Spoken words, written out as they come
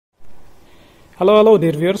Hello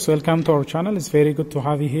dear viewers, welcome to our channel. It's very good to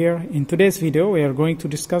have you here. In today's video we are going to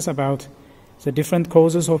discuss about the different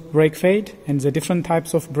causes of brake fade and the different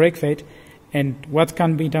types of brake fade and what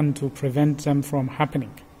can be done to prevent them from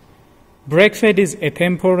happening. Brake fade is a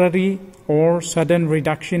temporary or sudden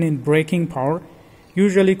reduction in braking power,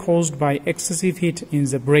 usually caused by excessive heat in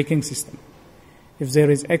the braking system. If there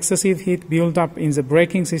is excessive heat built up in the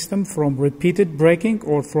braking system from repeated braking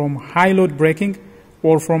or from high load braking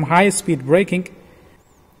or from high speed braking,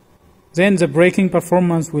 then the braking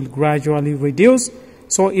performance will gradually reduce.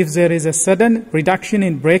 So if there is a sudden reduction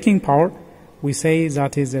in braking power, we say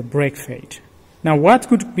that is a brake fade. Now what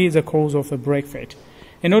could be the cause of a brake fade?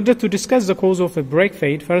 In order to discuss the cause of a brake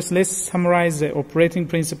fade, first let's summarize the operating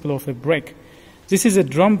principle of a brake. This is a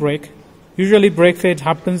drum brake. Usually brake fade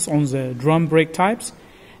happens on the drum brake types,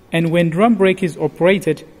 and when drum brake is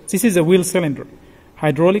operated, this is a wheel cylinder.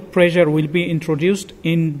 Hydraulic pressure will be introduced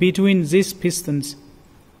in between these pistons.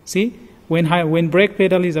 See, when brake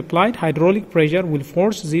pedal is applied, hydraulic pressure will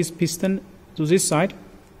force this piston to this side.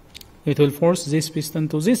 It will force this piston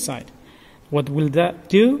to this side. What will that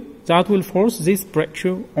do? That will force this brake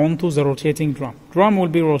shoe onto the rotating drum. Drum will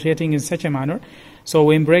be rotating in such a manner. So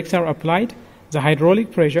when brakes are applied, the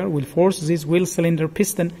hydraulic pressure will force this wheel cylinder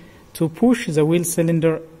piston to push the wheel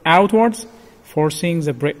cylinder outwards, forcing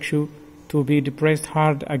the brake shoe to be depressed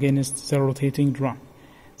hard against the rotating drum.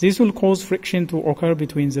 This will cause friction to occur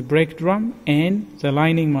between the brake drum and the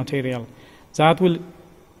lining material. That will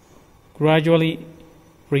gradually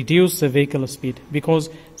reduce the vehicle speed because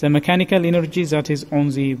the mechanical energy that is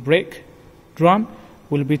on the brake drum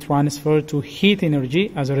will be transferred to heat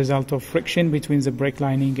energy as a result of friction between the brake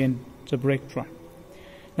lining and the brake drum.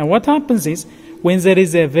 Now what happens is, when there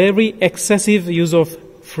is a very excessive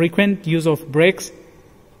frequent use of brakes,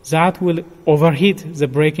 that will overheat the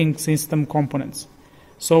braking system components.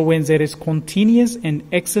 So when there is continuous and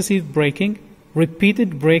excessive braking,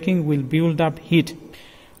 repeated braking will build up heat.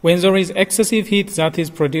 When there is excessive heat that is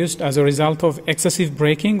produced as a result of excessive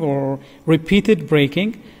braking or repeated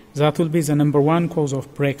braking, that will be the number one cause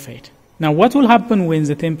of brake fade. Now what will happen when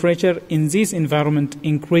the temperature in this environment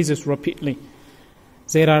increases rapidly?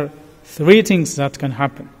 There are three things that can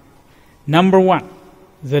happen. Number one,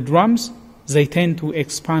 the drums, they tend to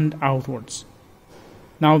expand outwards.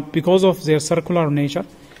 Now because of their circular nature,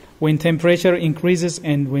 when temperature increases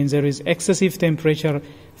and when there is excessive temperature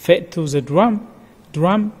fed to the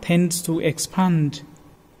drum tends to expand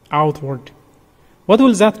outward. What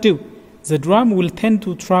will that do? The drum will tend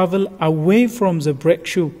to travel away from the brake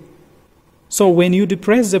shoe. So when you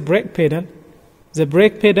depress the brake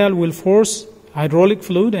pedal will force hydraulic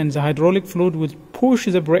fluid, and the hydraulic fluid will push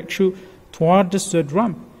the brake shoe towards the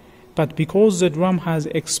drum. But because the drum has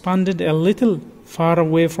expanded a little far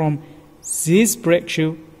away from this brake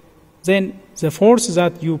shoe, then the force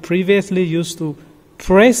that you previously used to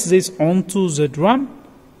press this onto the drum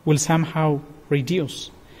will somehow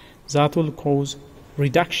reduce. That will cause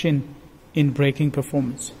reduction in braking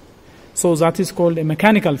performance. So that is called a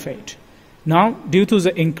mechanical fade. Now, due to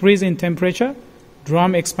the increase in temperature,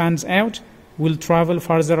 drum expands out, will travel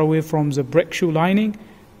farther away from the brake shoe lining,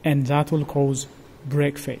 and that will cause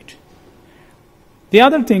brake fade. The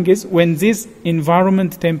other thing is, when this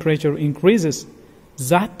environment temperature increases,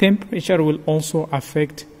 that temperature will also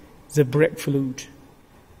affect the brake fluid.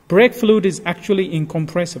 Brake fluid is actually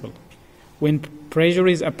incompressible. When pressure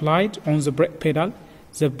is applied on the brake pedal,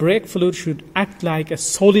 the brake fluid should act like a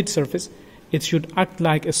solid surface. It should act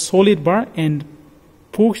like a solid bar and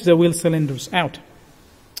push the wheel cylinders out.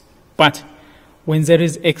 But when there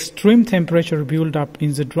is extreme temperature build up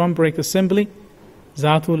in the drum brake assembly,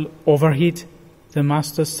 that will overheat the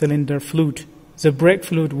master cylinder fluid. The brake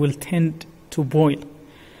fluid will tend to boil.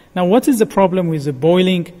 Now what is the problem with the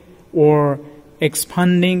boiling or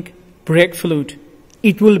expanding brake fluid?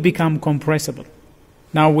 It will become compressible.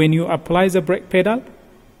 Now when you apply the brake pedal,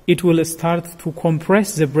 it will start to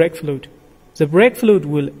compress the brake fluid. The brake fluid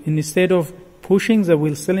will, instead of pushing the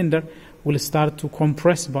wheel cylinder, will start to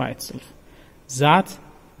compress by itself. That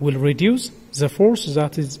will reduce the force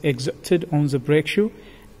that is exerted on the brake shoe,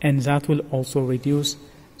 and that will also reduce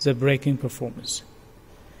the braking performance.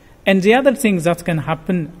 And the other thing that can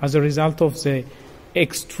happen as a result of the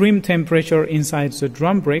extreme temperature inside the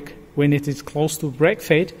drum brake, when it is close to brake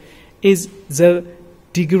fade, is the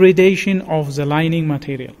degradation of the lining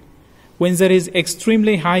material. When there is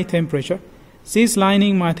extremely high temperature, these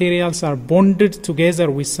lining materials are bonded together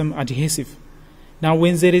with some adhesive. Now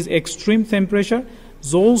when there is extreme temperature,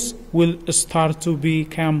 those will start to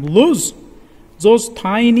become loose. Those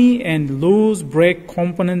tiny and loose brake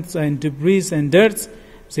components and debris and dirt,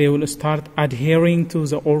 they will start adhering to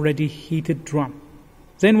the already heated drum.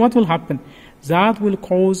 Then what will happen? That will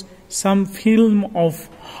cause some film of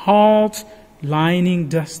hot lining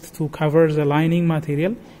dust to cover the lining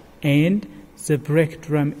material and the brake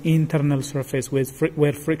drum internal surface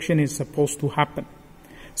where friction is supposed to happen.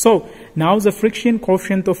 So now the friction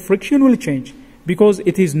coefficient of friction will change because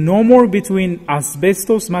it is no more between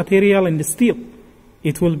asbestos material and steel.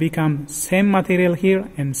 It will become same material here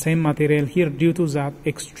and same material here due to that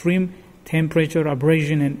extreme temperature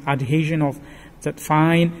abrasion and adhesion of that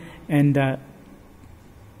fine and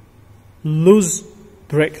loose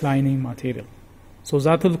brake lining material. So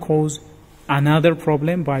that will cause another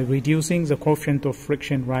problem by reducing the coefficient of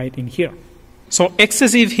friction right in here. So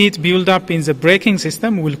excessive heat buildup in the braking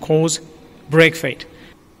system will cause brake fade.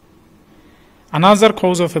 Another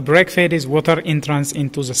cause of a brake fade is water entrance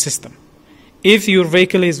into the system. If your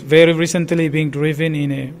vehicle is very recently being driven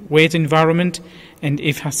in a wet environment and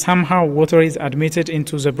if somehow water is admitted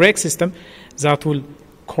into the brake system, that will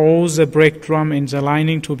cause the brake drum and the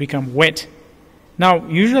lining to become wet. Now,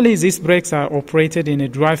 usually these brakes are operated in a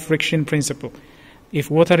dry friction principle.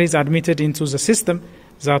 If water is admitted into the system,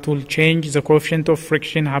 that will change the coefficient of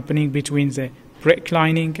friction happening between the brake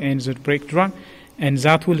lining and the brake drum, and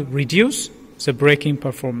that will reduce the braking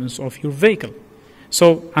performance of your vehicle.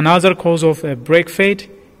 So another cause of a brake fade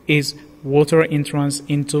is water entrance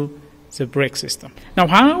into the brake system. Now,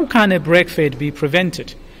 how can a brake fade be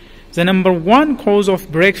prevented? The number one cause of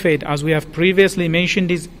brake fade, as we have previously mentioned,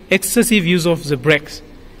 is excessive use of the brakes.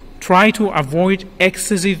 Try to avoid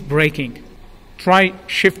excessive braking. Try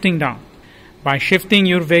shifting down. By shifting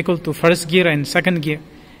your vehicle to first gear and second gear,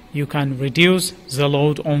 you can reduce the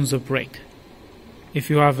load on the brake. If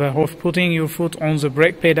you have putting your foot on the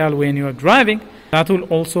brake pedal when you are driving, that will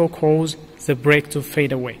also cause the brake to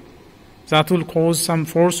fade away. That will cause some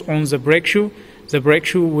force on the brake shoe. The brake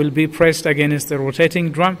shoe will be pressed against the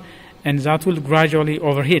rotating drum, and that will gradually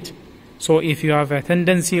overheat. So if you have a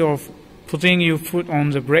tendency of putting your foot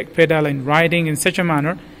on the brake pedal and riding in such a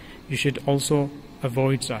manner, you should also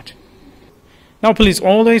avoid that. Now please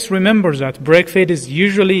always remember that brake fade is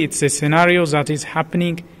usually it's a scenario that is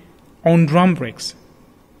happening on drum brakes,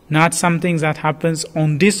 not something that happens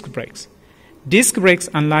on disc brakes. Disc brakes,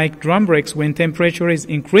 unlike drum brakes, when temperature is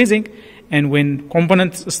increasing and when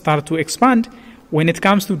components start to expand, when it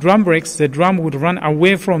comes to drum brakes, the drum would run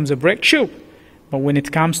away from the brake shoe. But when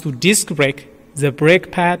it comes to disc brake, the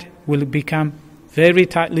brake pad will become very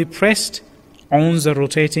tightly pressed on the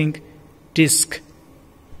rotating disc.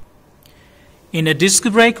 In a disc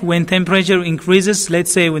brake, when temperature increases,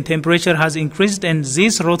 let's say when temperature has increased and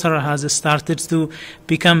this rotor has started to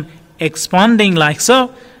become expanding like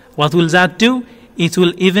so, what will that do? It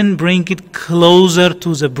will even bring it closer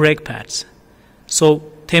to the brake pads. So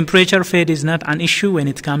temperature fade is not an issue when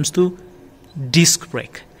it comes to disc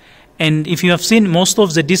brake. And if you have seen most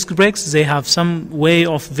of the disc brakes, they have some way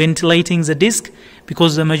of ventilating the disc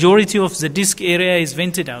because the majority of the disc area is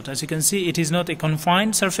vented out. As you can see, it is not a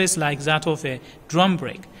confined surface like that of a drum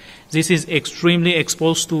brake. This is extremely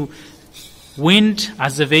exposed to wind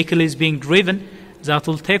as the vehicle is being driven. That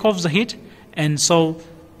will take off the heat, and so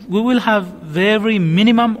we will have very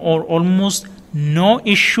minimum or almost no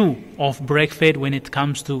issue of brake fade when it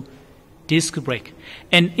comes to disc brake.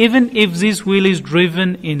 And even if this wheel is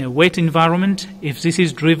driven in a wet environment, if this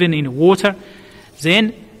is driven in water,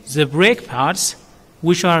 then the brake pads,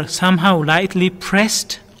 which are somehow lightly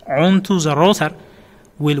pressed onto the rotor,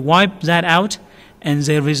 will wipe that out, and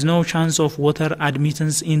there is no chance of water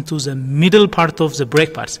admittance into the middle part of the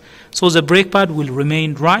brake pads. So the brake pad will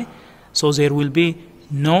remain dry, so there will be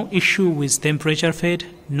no issue with temperature fade,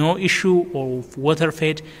 no issue of water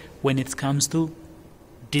fade when it comes to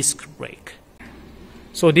disc brake.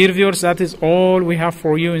 So dear viewers, that is all we have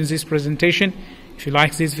for you in this presentation. If you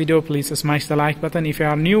like this video, please smash the like button. If you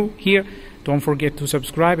are new here, don't forget to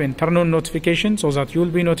subscribe and turn on notifications so that you'll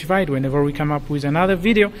be notified whenever we come up with another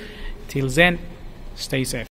video. Till then, stay safe.